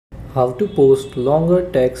How to post longer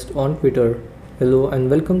text on Twitter. Hello and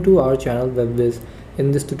welcome to our channel Whizz.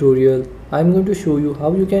 In this tutorial, I'm going to show you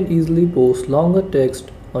how you can easily post longer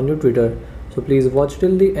text on your Twitter. So please watch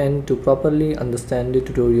till the end to properly understand the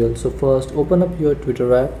tutorial. So first open up your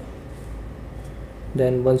Twitter app.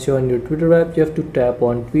 Then once you're on your Twitter app, you have to tap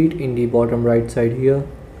on tweet in the bottom right side here.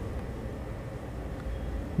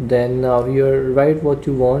 Then now here write what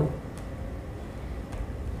you want.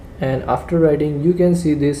 And after writing, you can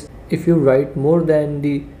see this. If you write more than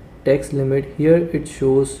the text limit, here it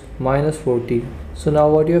shows -40. So now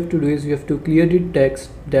what you have to do is you have to clear the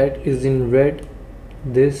text that is in red,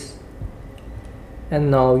 this, and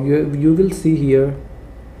now you will see here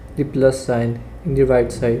the plus sign in the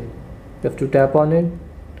right side. You have to tap on it,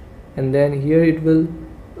 and then here it will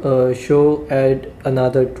show add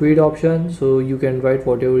another tweet option, so you can write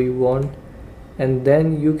whatever you want, and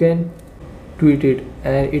then you can tweet it,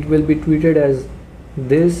 and it will be tweeted as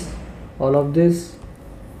this, all of this,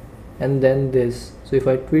 and then this. So if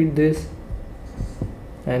I tweet this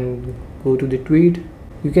and go to the tweet,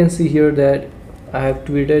 you can see here that I have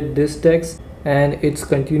tweeted this text, and its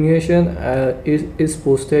continuation is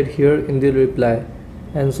posted here in the reply.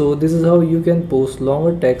 And so this is how you can post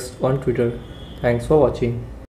longer text on Twitter. Thanks for watching.